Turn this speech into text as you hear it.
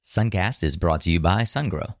Suncast is brought to you by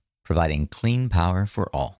SunGrow, providing clean power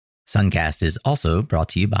for all. Suncast is also brought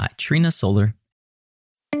to you by Trina Solar.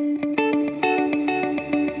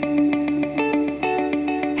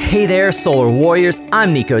 Hey there, Solar Warriors.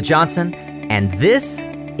 I'm Nico Johnson, and this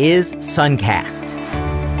is Suncast.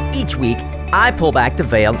 Each week, I pull back the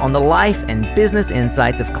veil on the life and business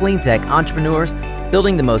insights of clean tech entrepreneurs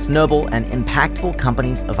building the most noble and impactful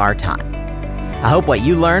companies of our time. I hope what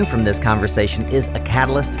you learn from this conversation is a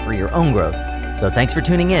catalyst for your own growth. So thanks for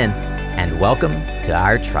tuning in, and welcome to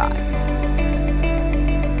our tribe.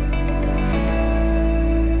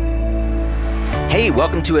 Hey,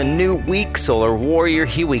 welcome to a new week, Solar Warrior.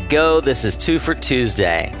 Here we go. This is Two for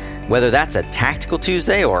Tuesday. Whether that's a tactical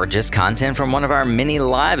Tuesday or just content from one of our many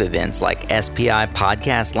live events like SPI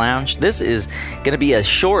Podcast Lounge, this is going to be a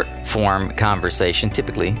short-form conversation,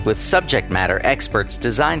 typically with subject matter experts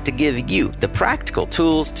designed to give you the practical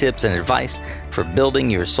tools, tips, and advice for building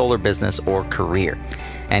your solar business or career.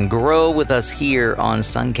 And grow with us here on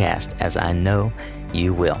Suncast, as I know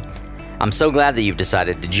you will. I'm so glad that you've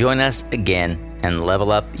decided to join us again and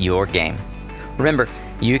level up your game. Remember,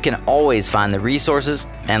 you can always find the resources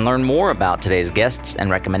and learn more about today's guests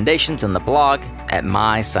and recommendations in the blog at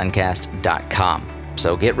mysuncast.com.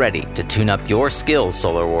 So get ready to tune up your skills,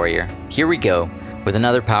 Solar Warrior. Here we go with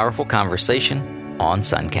another powerful conversation on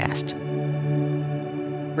Suncast.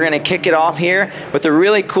 We're going to kick it off here with a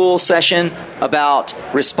really cool session about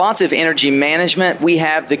responsive energy management. We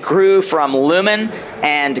have the crew from Lumen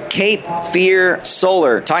and Cape Fear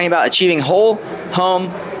Solar talking about achieving whole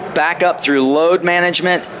home backup through load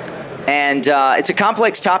management. And it's a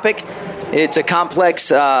complex topic. It's a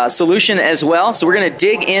complex solution as well. So we're going to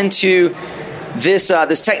dig into this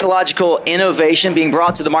technological innovation being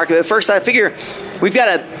brought to the market. But first, I figure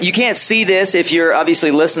you can't see this if you're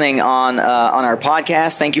obviously listening on our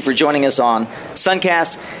podcast. Thank you for joining us on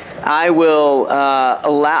Suncast. I will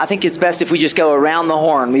I think it's best if we just go around the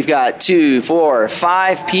horn. We've got 2, 4,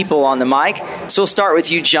 5 people on the mic. So we'll start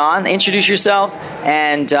with you, John. Introduce yourself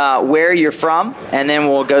and where you're from, and then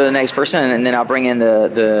we'll go to the next person, and then I'll bring in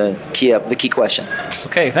the key question.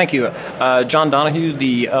 Okay, thank you. John Donahue,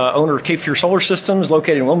 the owner of Cape Fear Solar Systems,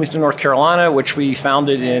 located in Wilmington, North Carolina, which we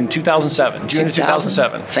founded in 2007, June of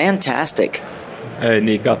 2007. Fantastic. Hey,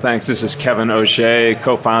 Nico, thanks. This is Kevin O'Shea,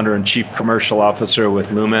 co-founder and chief commercial officer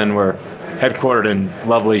with Lumen. We're headquartered in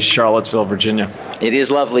lovely Charlottesville, Virginia. It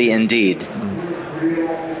is lovely indeed.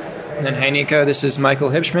 And then, hey, Nico, this is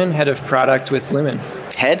Michael Hibschman, head of product with Lumen.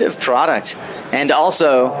 Head of product. And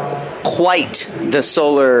also quite the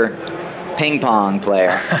solar ping pong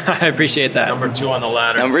player. I appreciate that. Number 2 on the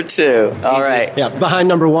ladder. Number 2. All Easy. right. Yeah, behind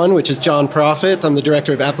number 1, which is John Profit. I'm the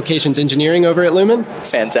director of applications engineering over at Lumen.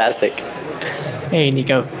 Fantastic. Hey,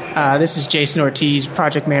 Nico. This is Jason Ortiz,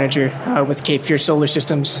 project manager with Cape Fear Solar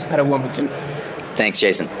Systems out of Wilmington. Thanks,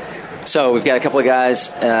 Jason. So we've got a couple of guys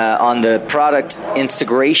on the product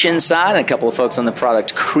integration side and a couple of folks on the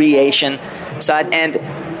product creation side. And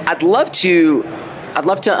I'd love to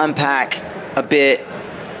unpack a bit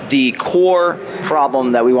the core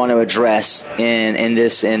problem that we want to address in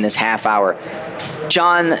this half hour.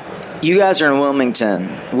 John, you guys are in Wilmington.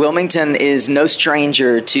 Wilmington is no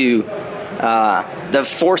stranger to the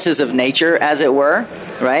forces of nature, as it were,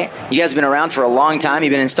 right? You guys have been around for a long time. You've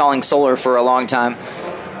been installing solar for a long time.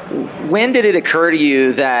 When did it occur to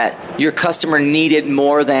you that your customer needed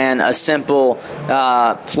more than a simple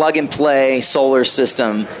plug-and-play solar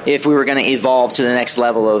system if we were going to evolve to the next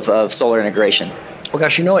level of solar integration? Well,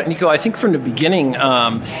 gosh, you know what, Nico, I think from the beginning,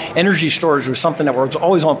 energy storage was something that was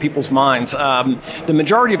always on people's minds. The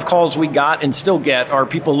majority of calls we got and still get are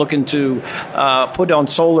people looking to put on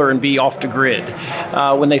solar and be off the grid.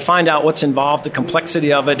 When they find out what's involved, the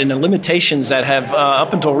complexity of it, and the limitations that have,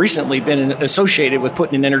 up until recently, been associated with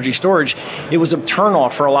putting in energy storage, it was a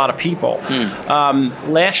turnoff for a lot of people.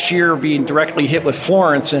 Last year, being directly hit with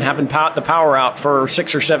Florence and having the power out for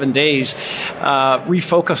 6 or 7 days,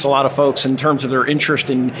 refocused a lot of folks in terms of their interest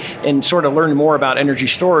in sort of learning more about energy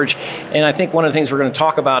storage. And I think one of the things we're going to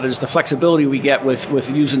talk about is the flexibility we get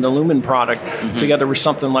with using the Lumen product together with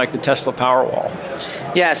something like the Tesla Powerwall.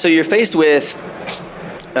 Yeah, so you're faced with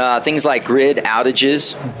things like grid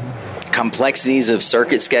outages, complexities of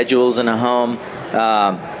circuit schedules in a home.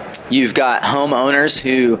 You've got homeowners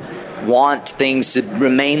who want things to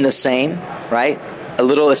remain the same, right? A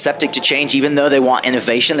little aseptic to change, even though they want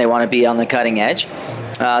innovation. They want to be on the cutting edge.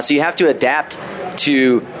 So you have to adapt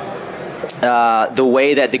to the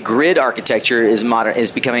way that the grid architecture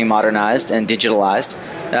is becoming modernized and digitalized,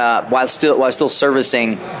 while still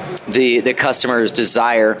servicing the customer's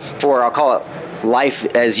desire for, I'll call it, life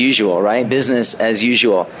as usual, right? Business as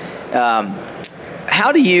usual.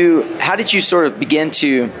 how did you sort of begin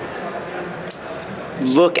to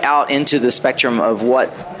look out into the spectrum of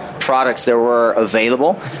what products there were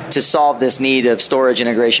available to solve this need of storage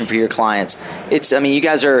integration for your clients? You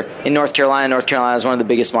guys are in North Carolina. North Carolina is one of the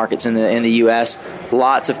biggest markets in the U.S.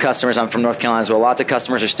 Lots of customers. I'm from North Carolina as well. Lots of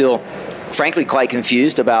customers are still, frankly, quite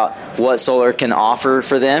confused about what solar can offer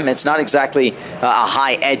for them. It's not exactly a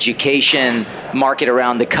high education market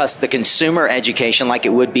around the consumer education like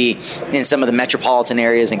it would be in some of the metropolitan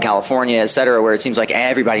areas in California, et cetera, where it seems like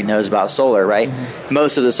everybody knows about solar, right? Mm-hmm.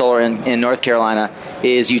 Most of the solar in North Carolina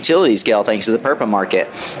is utility scale thanks to the PURPA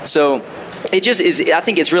market. So it just is, I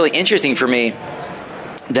think it's really interesting for me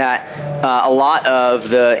that a lot of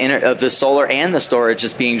the solar and the storage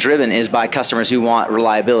that's being driven is by customers who want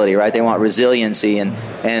reliability, right? They want resiliency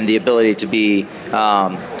and the ability to be,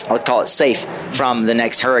 let's call it safe from the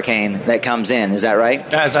next hurricane that comes in. Is that right?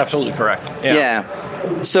 That is absolutely correct.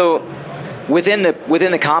 Yeah. So within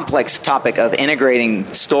the complex topic of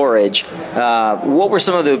integrating storage, what were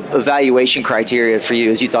some of the evaluation criteria for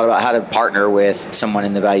you as you thought about how to partner with someone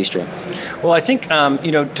in the value stream? Well, I think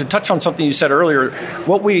to touch on something you said earlier,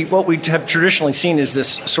 what we have traditionally seen is this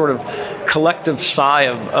sort of collective sigh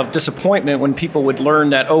of disappointment when people would learn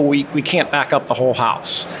that we can't back up the whole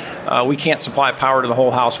house. We can't supply power to the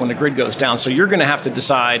whole house when the grid goes down. So you're going to have to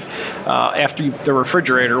decide after the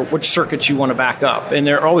refrigerator which circuits you want to back up. And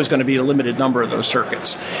there are always going to be a limited number of those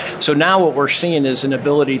circuits. So now what we're seeing is an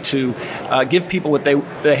ability to give people what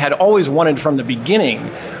they had always wanted from the beginning,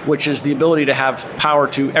 which is the ability to have power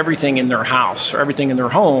to everything in their house or everything in their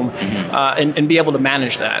home, and be able to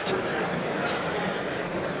manage that.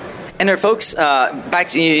 And are folks back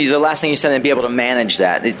to the last thing you said, and be able to manage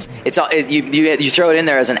that? You throw it in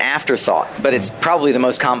there as an afterthought, but it's probably the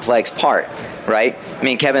most complex part, right? I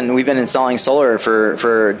mean, Kevin, we've been installing solar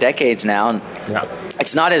for decades now, and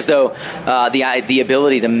it's not as though the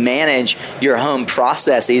ability to manage your home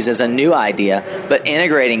processes is a new idea, but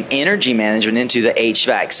integrating energy management into the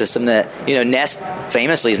HVAC system that Nest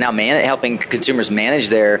famously is now helping consumers manage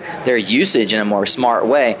their usage in a more smart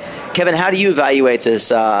way. Kevin, how do you evaluate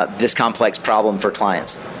this complex problem for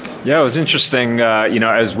clients? Yeah, it was interesting.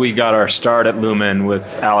 As we got our start at Lumen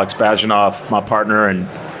with Alex Bajanoff, my partner and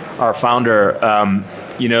our founder,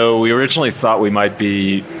 we originally thought we might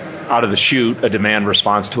be out of the chute a demand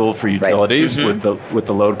response tool for utilities, right, with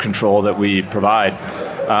the load control that we provide.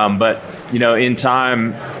 But in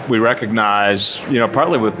time we recognize,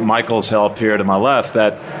 partly with Michael's help here to my left,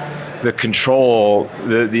 that the control,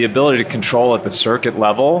 the ability to control at the circuit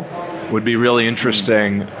level would be really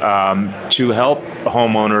interesting to help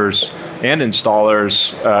homeowners and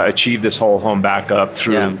installers achieve this whole home backup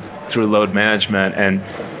through load management. And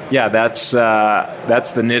that's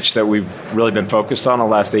the niche that we've really been focused on the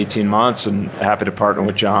last 18 months, and happy to partner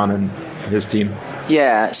with John and his team.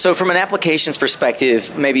 Yeah. So from an applications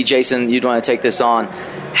perspective, maybe Jason, you'd want to take this on.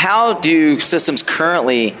 How do systems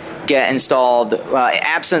currently get installed,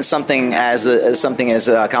 absent something as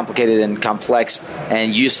complicated and complex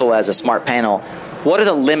and useful as a smart panel? What are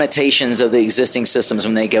the limitations of the existing systems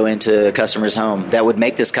when they go into a customer's home that would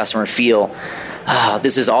make this customer feel,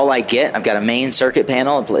 this is all I get? I've got a main circuit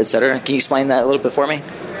panel, et cetera. Can you explain that a little bit for me?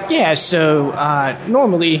 Yeah, so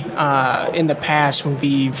normally in the past when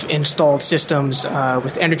we've installed systems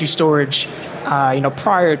with energy storage,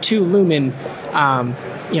 prior to Lumen, kind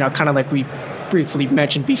of like we briefly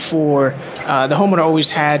mentioned before, the homeowner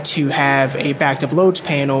always had to have a backed up loads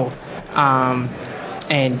panel,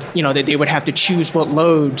 and that they would have to choose what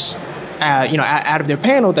loads, out of their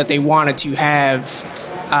panel that they wanted to have.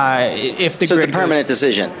 If the so it's a permanent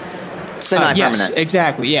decision, semi-permanent. Yes,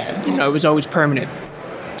 exactly. Yeah, it was always permanent.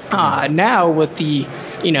 Now with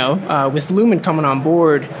with Lumen coming on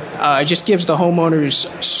board, it just gives the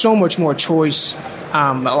homeowners so much more choice,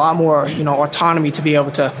 a lot more autonomy to be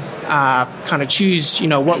able to kind of choose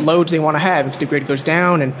what loads they want to have if the grid goes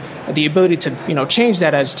down, and the ability to change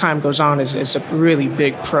that as time goes on is a really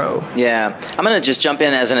big pro. Yeah, I'm going to just jump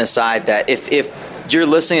in as an aside that if you're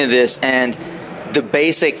listening to this and the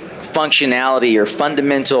basic functionality or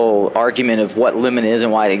fundamental argument of what Lumen is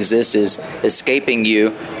and why it exists is escaping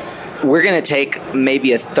you, we're going to take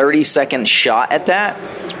maybe a 30-second shot at that.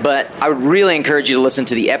 But I would really encourage you to listen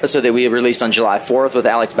to the episode that we released on July 4th with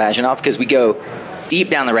Alex Bajanoff, because we go deep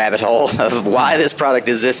down the rabbit hole of why this product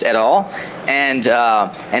exists at all, and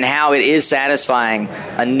how it is satisfying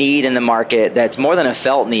a need in the market that's more than a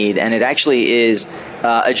felt need, and it actually is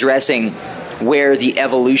addressing where the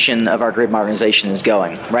evolution of our grid modernization is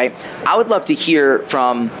going, right? I would love to hear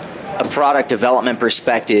from a product development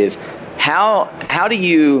perspective, how do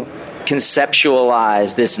you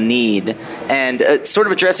conceptualize this need, and sort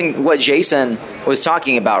of addressing what Jason was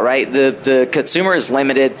talking about, right? The consumer is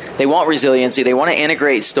limited. They want resiliency. They want to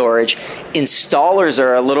integrate storage. Installers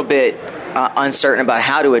are a little bit uncertain about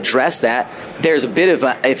how to address that. There's a bit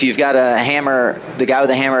of if you've got a hammer, the guy with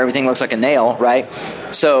the hammer, everything looks like a nail, right?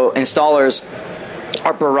 So installers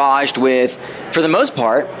are barraged with, for the most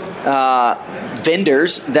part,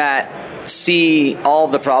 vendors that see all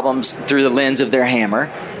the problems through the lens of their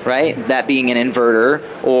hammer, right? That being an inverter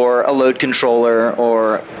or a load controller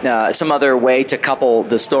or some other way to couple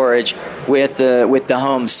the storage with the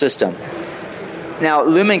home system. Now,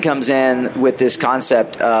 Lumen comes in with this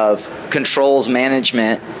concept of controls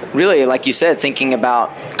management, really, like you said, thinking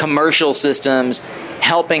about commercial systems,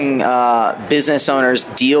 helping business owners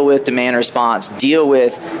deal with demand response, deal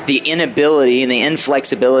with the inability and the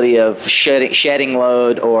inflexibility of shedding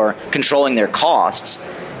load or controlling their costs,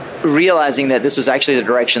 realizing that this was actually the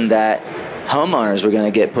direction that homeowners were going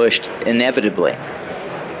to get pushed inevitably.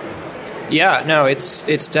 Yeah, no,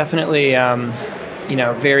 it's definitely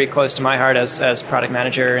very close to my heart as product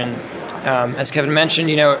manager. And as Kevin mentioned,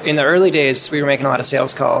 in the early days, we were making a lot of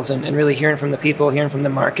sales calls and really hearing from the people, hearing from the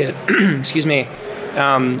market, excuse me,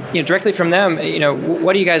 directly from them,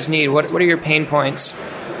 what do you guys need? What are your pain points?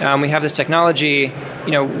 We have this technology,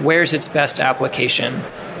 where's its best application?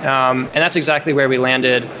 And that's exactly where we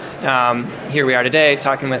landed. Here we are today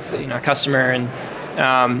talking with a customer, and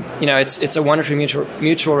it's a wonderful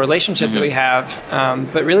mutual relationship that we have.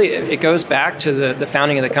 But really, it goes back to the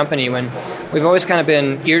founding of the company, when we've always kind of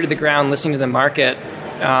been ear to the ground, listening to the market,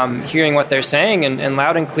 hearing what they're saying, and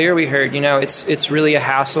loud and clear we heard, it's really a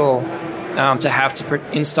hassle to have to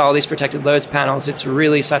install these protected loads panels. It's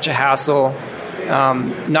really such a hassle.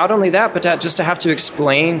 Not only that, but just to have to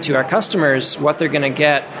explain to our customers what they're going to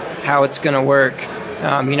get, how it's going to work.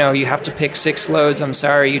 You have to pick 6 loads. I'm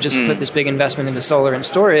sorry, you just put this big investment into solar and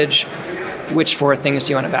storage. Which 4 things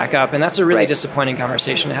do you want to back up? And that's a really disappointing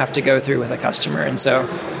conversation to have to go through with a customer. And so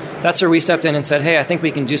that's where we stepped in and said, hey, I think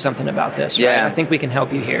we can do something about this. Right? I think we can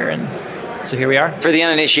help you here. And so here we are. For the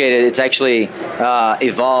uninitiated, it's actually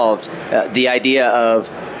evolved the idea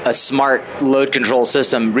of a smart load control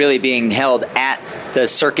system really being held at the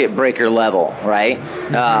circuit breaker level, right?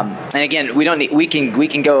 And again, we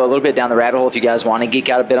can go a little bit down the rabbit hole if you guys want to geek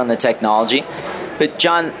out a bit on the technology. But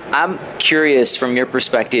John, I'm curious from your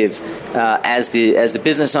perspective, as the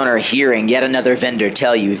business owner hearing yet another vendor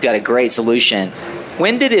tell you we've got a great solution.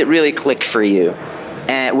 When did it really click for you?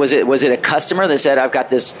 And was it a customer that said, I've got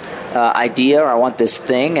this idea, or I want this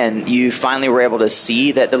thing, and you finally were able to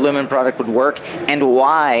see that the Lumen product would work? And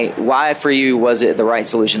why for you was it the right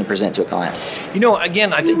solution to present to a client?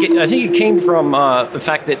 Again, I think it came from the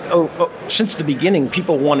fact that since the beginning,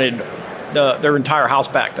 people wanted their entire house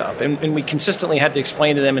backed up, and we consistently had to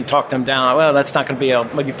explain to them and talk them down. Well, that's not going to be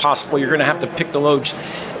maybe possible. You're going to have to pick the loads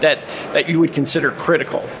that you would consider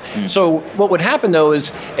critical. So what would happen though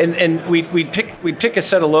is, and we'd pick a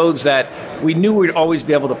set of loads that we knew we'd always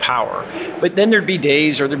be able to power, but then there'd be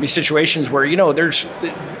days or there'd be situations where there's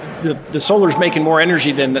the solar's making more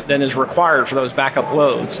energy than is required for those backup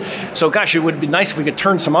loads. So gosh, it would be nice if we could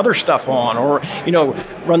turn some other stuff on, or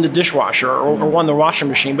run the dishwasher or run the washing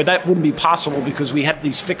machine, but that wouldn't be possible because we had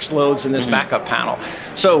these fixed loads in this backup panel.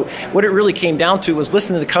 So what it really came down to was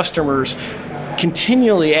listening to the customers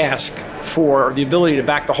continually ask for the ability to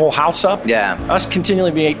back the whole house up. Us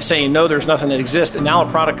continually saying, no, there's nothing that exists. And now a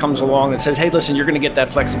product comes along that says, hey, listen, you're going to get that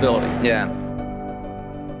flexibility.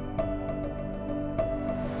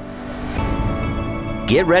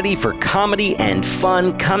 Get ready for comedy and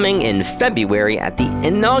fun coming in February at the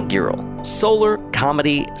inaugural Solar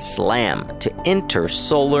Comedy Slam to enter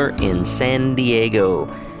solar in San Diego.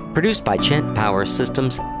 Produced by Chint Power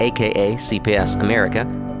Systems, aka CPS America,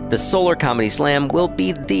 the Solar Comedy Slam will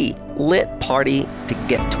be the lit party to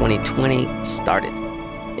get 2020 started.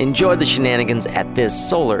 Enjoy the shenanigans at this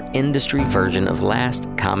solar industry version of Last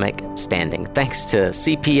Comic Standing. Thanks to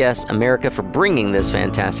CPS America for bringing this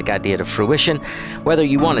fantastic idea to fruition. Whether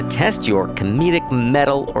you want to test your comedic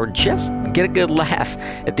mettle or just get a good laugh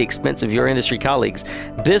at the expense of your industry colleagues,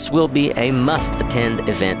 this will be a must-attend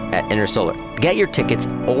event at InterSolar. Get your tickets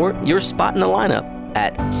or your spot in the lineup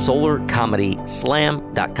at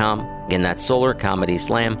solarcomedyslam.com. Again, that's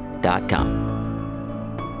solarcomedyslam.com.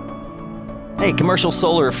 Hey, commercial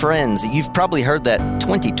solar friends, you've probably heard that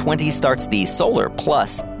 2020 starts the Solar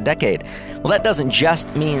Plus decade. Well, that doesn't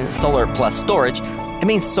just mean solar plus storage. It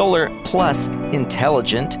means solar plus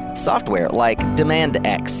intelligent software like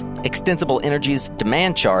DemandX, Extensible Energy's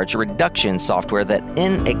demand charge reduction software that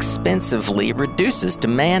inexpensively reduces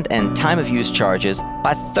demand and time of use charges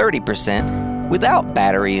by 30% without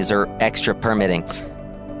batteries or extra permitting.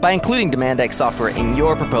 By including DemandX software in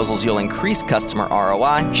your proposals, you'll increase customer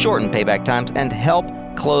ROI, shorten payback times, and help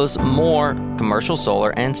close more commercial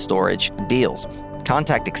solar and storage deals.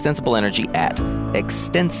 Contact Extensible Energy at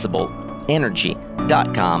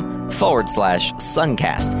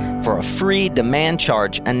extensibleenergy.com/Suncast for a free demand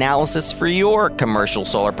charge analysis for your commercial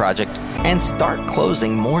solar project and start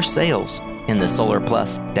closing more sales in the Solar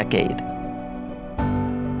Plus decade.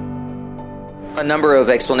 A number of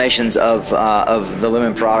explanations of the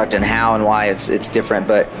Lumen product and how and why it's different,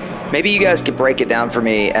 but maybe you guys could break it down for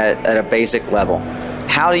me at a basic level.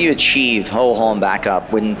 How do you achieve whole home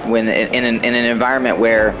backup when in an environment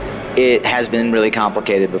where it has been really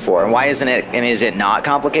complicated before? And why isn't it? And is it not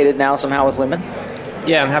complicated now somehow with Lumen?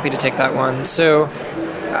 Yeah, I'm happy to take that one. So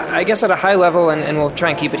I guess at a high level, and we'll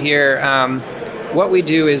try and keep it here, what we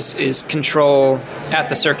do is control at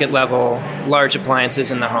the circuit level large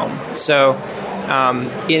appliances in the home. So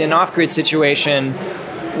in an off-grid situation,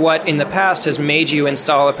 what in the past has made you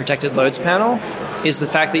install a protected loads panel is the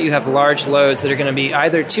fact that you have large loads that are going to be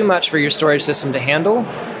either too much for your storage system to handle,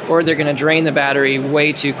 or they're going to drain the battery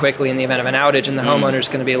way too quickly in the event of an outage, and the homeowner is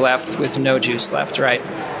going to be left with no juice left, right?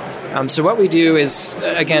 So what we do is,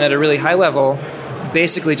 again, at a really high level,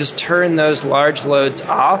 basically just turn those large loads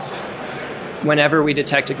off whenever we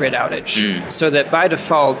detect a grid outage. So that by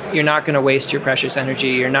default, you're not going to waste your precious energy,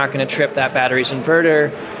 you're not going to trip that battery's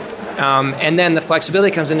inverter, and then the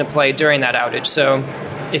flexibility comes into play during that outage. So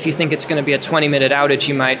if you think it's going to be a 20-minute outage,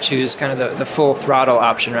 you might choose kind of the full throttle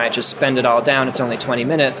option, right? Just spend it all down, it's only 20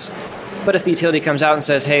 minutes. But if the utility comes out and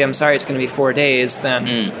says, hey, I'm sorry, it's going to be 4 days,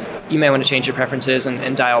 then you may want to change your preferences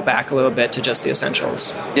and dial back a little bit to just the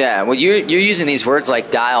essentials. Yeah, well, you're using these words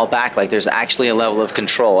like dial back, like there's actually a level of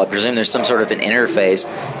control. I presume there's some sort of an interface.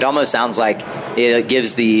 It almost sounds like it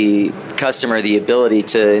gives the customer the ability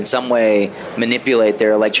to, in some way, manipulate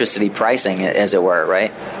their electricity pricing, as it were,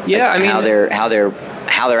 right? Yeah, like I mean,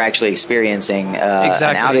 how they're actually experiencing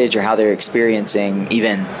an outage, or how they're experiencing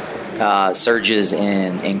even surges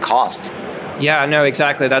in cost. Yeah, no,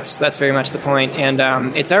 exactly. That's very much the point. And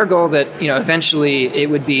it's our goal that, eventually it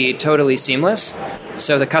would be totally seamless.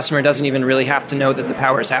 So the customer doesn't even really have to know that the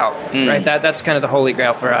power's out, right? That's kind of the holy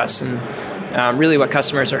grail for us, and really what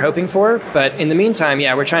customers are hoping for. But in the meantime,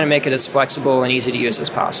 we're trying to make it as flexible and easy to use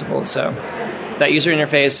as possible. So that user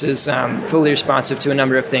interface is fully responsive to a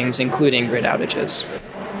number of things, including grid outages.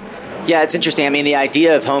 Yeah, it's interesting. I mean, the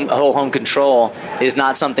idea of whole home control is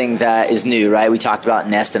not something that is new, right? We talked about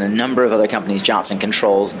Nest and a number of other companies. Johnson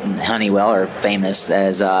Controls and Honeywell are famous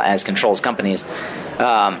as controls companies.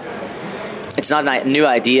 It's not a new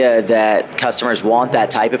idea that customers want that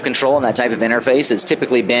type of control and that type of interface. It's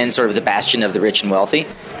typically been sort of the bastion of the rich and wealthy.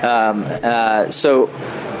 So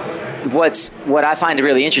what I find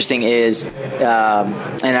really interesting is,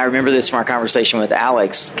 and I remember this from our conversation with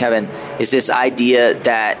Alex, Kevin, is this idea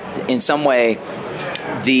that in some way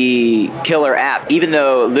the killer app, even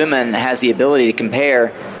though Lumen has the ability to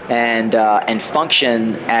compare and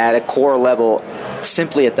function at a core level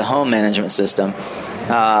simply at the home management system,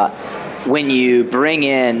 when you bring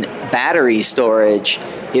in battery storage,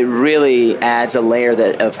 it really adds a layer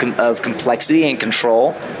of complexity and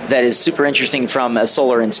control that is super interesting from a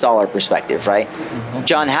solar installer perspective, right? Mm-hmm.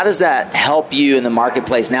 John, how does that help you in the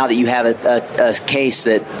marketplace now that you have a case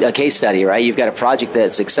study, right? You've got a project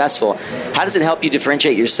that's successful. How does it help you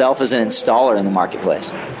differentiate yourself as an installer in the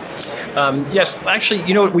marketplace? Yes, actually,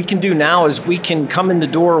 what we can do now is we can come in the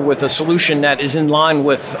door with a solution that is in line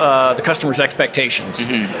with the customer's expectations.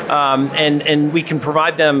 Mm-hmm. And we can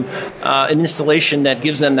provide them an installation that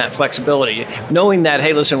gives them that flexibility, knowing that,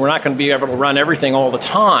 hey, listen, we're not going to be able to run everything all the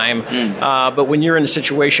time, but when you're in a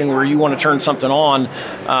situation where you want to turn something on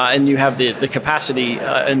and you have the capacity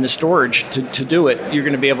and the storage to do it, you're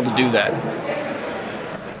going to be able to do that.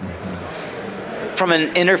 From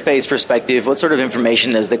an interface perspective, what sort of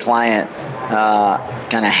information does the client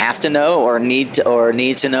kind of have to know or need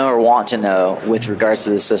to know or want to know with regards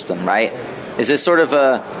to the system, right? Is this sort of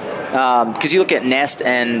because you look at Nest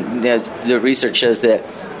and the research shows that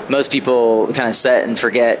most people kind of set and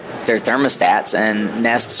forget their thermostats, and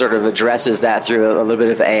Nest sort of addresses that through a little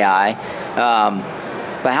bit of AI.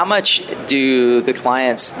 But how much do the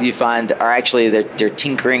clients, do you find, are actually they're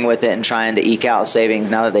tinkering with it and trying to eke out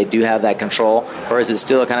savings now that they do have that control? Or is it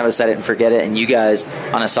still kind of a set it and forget it, and you guys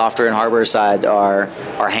on a software and hardware side are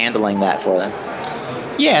handling that for them?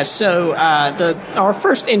 Yeah, so our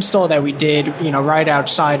first install that we did, right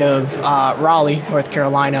outside of Raleigh, North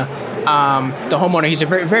Carolina, the homeowner, he's a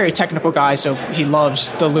very, very technical guy, so he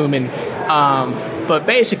loves the Lumen. But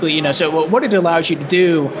basically, so what it allows you to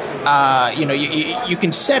do, you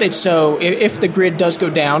can set it so if the grid does go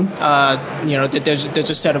down, that there's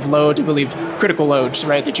a set of loads, I believe critical loads,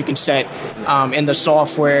 right, that you can set in the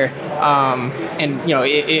software, and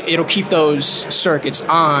it'll keep those circuits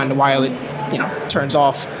on while it turns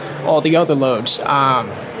off all the other loads.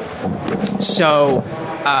 So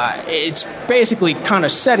it's basically kind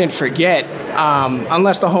of set and forget,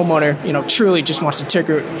 unless the homeowner, truly just wants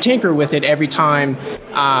to tinker with it every time,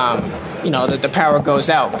 that the power goes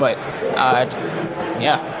out. But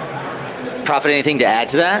yeah. Prophet, anything to add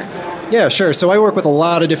to that? Yeah, sure. So I work with a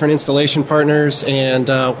lot of different installation partners, and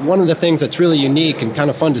one of the things that's really unique and kind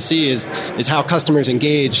of fun to see is how customers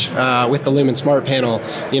engage with the Lumen Smart Panel.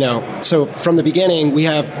 So from the beginning, we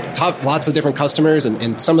have lots of different customers,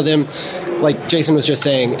 and some of them, like Jason was just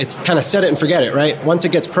saying, it's kind of set it and forget it, right? Once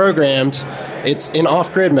it gets programmed, it's in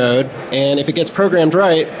off-grid mode, and if it gets programmed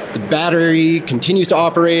right, the battery continues to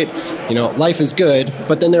operate, life is good.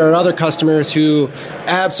 But then there are other customers who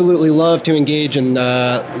absolutely love to engage and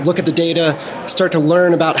look at the data, start to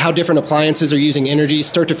learn about how different appliances are using energy,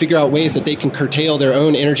 start to figure out ways that they can curtail their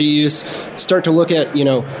own energy use, start to look at,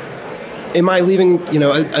 am I leaving,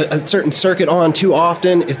 a certain circuit on too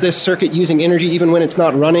often? Is this circuit using energy even when it's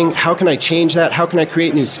not running? How can I change that? How can I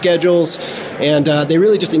create new schedules? And they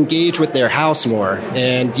really just engage with their house more.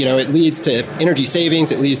 And, it leads to energy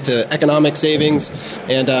savings. It leads to economic savings.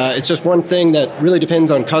 And it's just one thing that really depends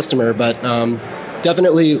on customer, but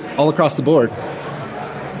definitely all across the board.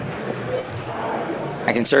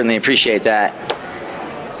 I can certainly appreciate that.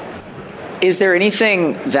 Is there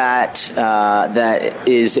anything that's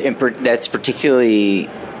particularly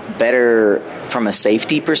better from a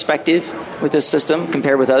safety perspective with this system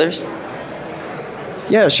compared with others?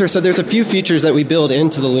 Yeah, sure. So there's a few features that we build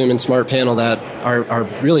into the Lumen Smart Panel that are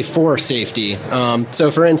really for safety.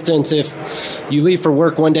 So for instance, if you leave for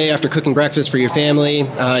work one day after cooking breakfast for your family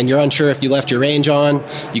and you're unsure if you left your range on,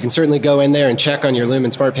 you can certainly go in there and check on your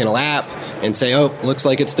Lumen Smart Panel app and say, oh, looks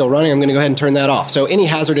like it's still running. I'm going to go ahead and turn that off. So any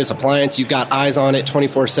hazardous appliance, you've got eyes on it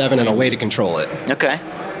 24/7 and a way to control it. Okay.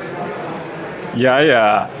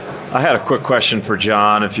 Yeah, I had a quick question for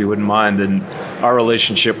John, if you wouldn't mind. And our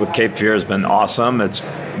relationship with Cape Fear has been awesome. It's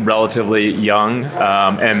relatively young.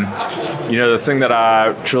 And, the thing that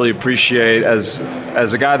I truly appreciate as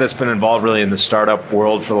a guy that's been involved really in the startup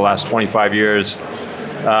world for the last 25 years,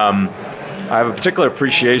 I have a particular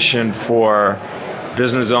appreciation for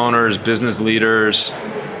business owners, business leaders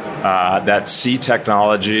that see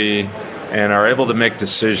technology and are able to make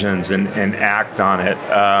decisions and act on it.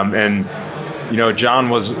 John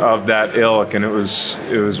was of that ilk, and it was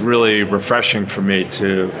really refreshing for me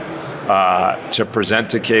to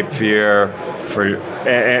present to Cape Fear.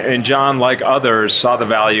 And John, like others, saw the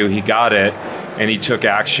value, he got it, and he took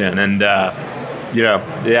action. And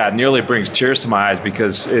it nearly brings tears to my eyes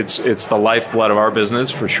because it's the lifeblood of our business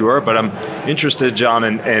for sure. But I'm interested, John,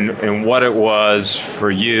 in what it was for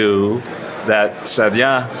you that said,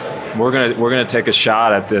 we're gonna take a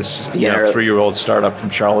shot at this 3-year-old startup from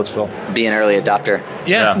Charlottesville. Be an early adopter.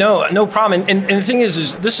 Yeah. No problem. And the thing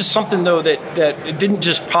is this is something though that it didn't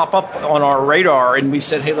just pop up on our radar and we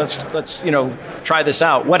said, hey, let's try this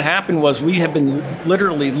out. What happened was we have been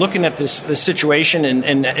literally looking at this situation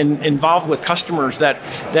and involved with customers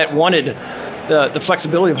that wanted the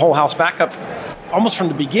flexibility of whole house backup almost from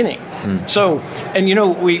the beginning. So, and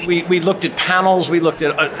we looked at panels, we looked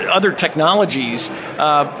at other technologies,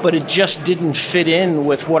 but it just didn't fit in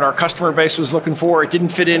with what our customer base was looking for. It didn't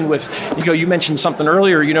fit in with, you mentioned something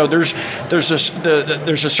earlier, there's a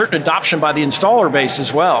certain adoption by the installer base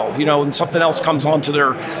as well, and something else comes onto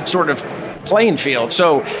their sort of playing field.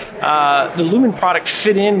 So the Lumen product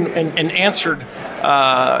fit in and answered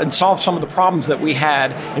and solved some of the problems that we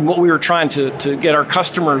had and what we were trying to get our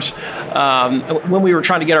customers when we were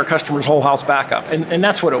trying to get our customers whole house backup. And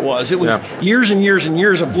that's what it was. It was years and years and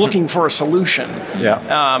years of looking for a solution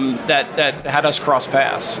that had us cross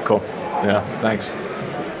paths. Cool. Yeah, thanks.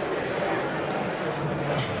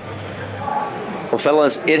 Well,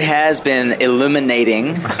 fellas, it has been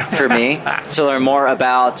illuminating for me to learn more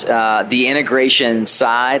about the integration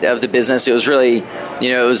side of the business. It was really,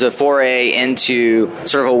 it was a foray into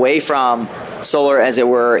sort of away from solar, as it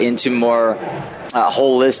were, into more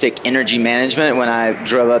holistic energy management when I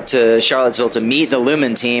drove up to Charlottesville to meet the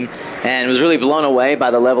Lumen team, and was really blown away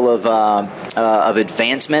by the level of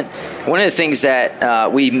advancement. One of the things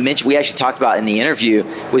that we actually talked about in the interview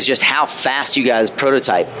was just how fast you guys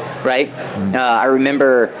prototype, right? I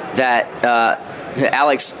remember that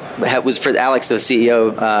Alex, the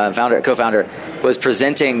CEO, co-founder, was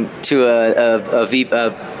presenting to a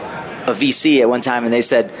a VC at one time, and they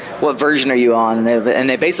said, "What version are you on?" And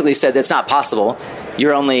they basically said that's not possible.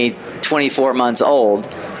 You're only 24 months old.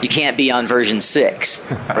 You can't be on version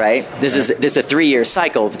 6, right? There's a 3-year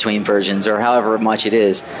cycle between versions, or however much it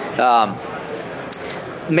is.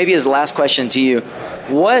 Maybe as the last question to you,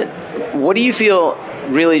 what do you feel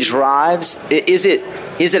really drives? Is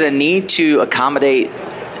it a need to accommodate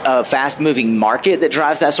a fast-moving market that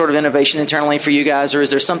drives that sort of innovation internally for you guys, or is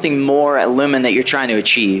there something more at Lumen that you're trying to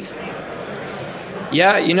achieve?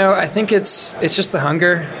 Yeah, I think it's just the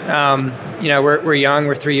hunger. We're young.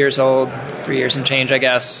 We're 3 years old, 3 years and change, I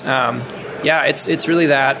guess. It's really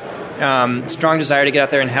that strong desire to get out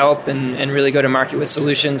there and help and really go to market with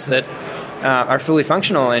solutions that are fully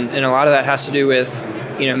functional. And a lot of that has to do with,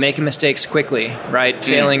 making mistakes quickly, right?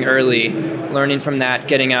 Failing early, learning from that,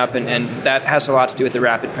 getting up, and that has a lot to do with the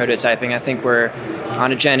rapid prototyping. I think we're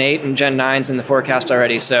on a Gen 8 and Gen 9's in the forecast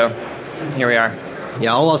already, so here we are.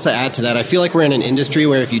 Yeah, I'll also add to that. I feel like we're in an industry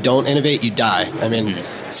where if you don't innovate, you die. I mean,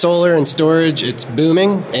 solar and storage, it's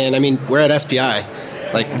booming, and I mean, we're at SPI.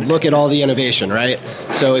 Like, look at all the innovation, right?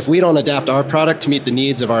 So if we don't adapt our product to meet the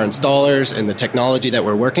needs of our installers and the technology that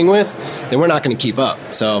we're working with, then we're not going to keep up.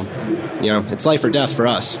 So, it's life or death for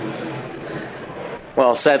us.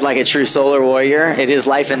 Well said, like a true solar warrior. It is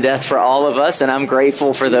life and death for all of us, and I'm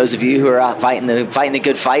grateful for those of you who are out fighting the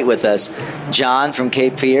good fight with us. John from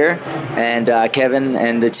Cape Fear and Kevin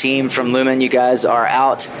and the team from Lumen, you guys are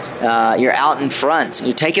out. You're out in front.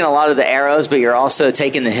 You're taking a lot of the arrows, but you're also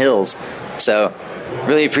taking the hills. So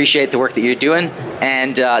really appreciate the work that you're doing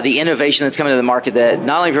and the innovation that's coming to the market that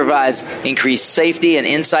not only provides increased safety and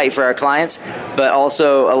insight for our clients, but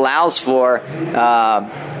also allows for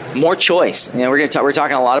more choice. We're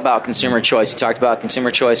talking a lot about consumer choice. We talked about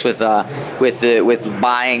consumer choice with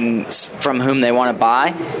buying from whom they want to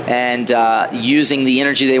buy and using the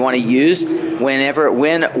energy they want to use when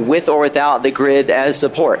with or without the grid as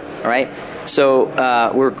support. Right. So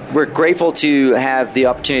we're grateful to have the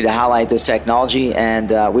opportunity to highlight this technology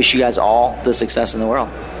and wish you guys all the success in the world.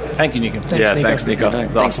 Thank you, Nico. Thanks, Nico.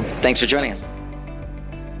 Awesome. Thanks for joining us.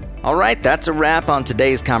 All right, that's a wrap on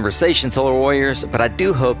today's conversation, Solar Warriors, but I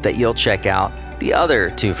do hope that you'll check out the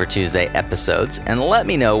other 2 for Tuesday episodes and let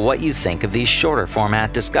me know what you think of these shorter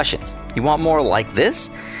format discussions. You want more like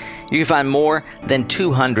this? You can find more than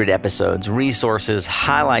 200 episodes, resources,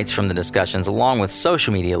 highlights from the discussions, along with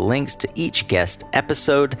social media links to each guest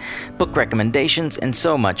episode, book recommendations, and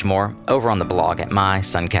so much more over on the blog at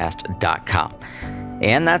mysuncast.com.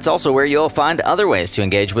 And that's also where you'll find other ways to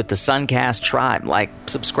engage with the Suncast tribe, like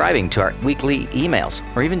subscribing to our weekly emails,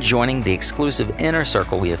 or even joining the exclusive inner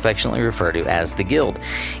circle we affectionately refer to as the Guild.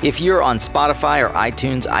 If you're on Spotify or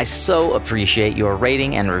iTunes, I so appreciate your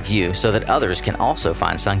rating and review so that others can also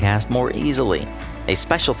find Suncast more easily. A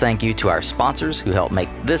special thank you to our sponsors who help make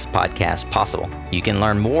this podcast possible. You can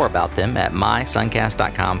learn more about them at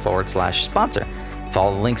mysuncast.com/sponsor.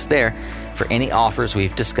 Follow the links there for any offers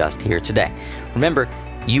we've discussed here today. Remember,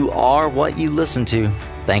 you are what you listen to.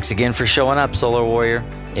 Thanks again for showing up, Solar Warrior.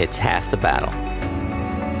 It's half the battle.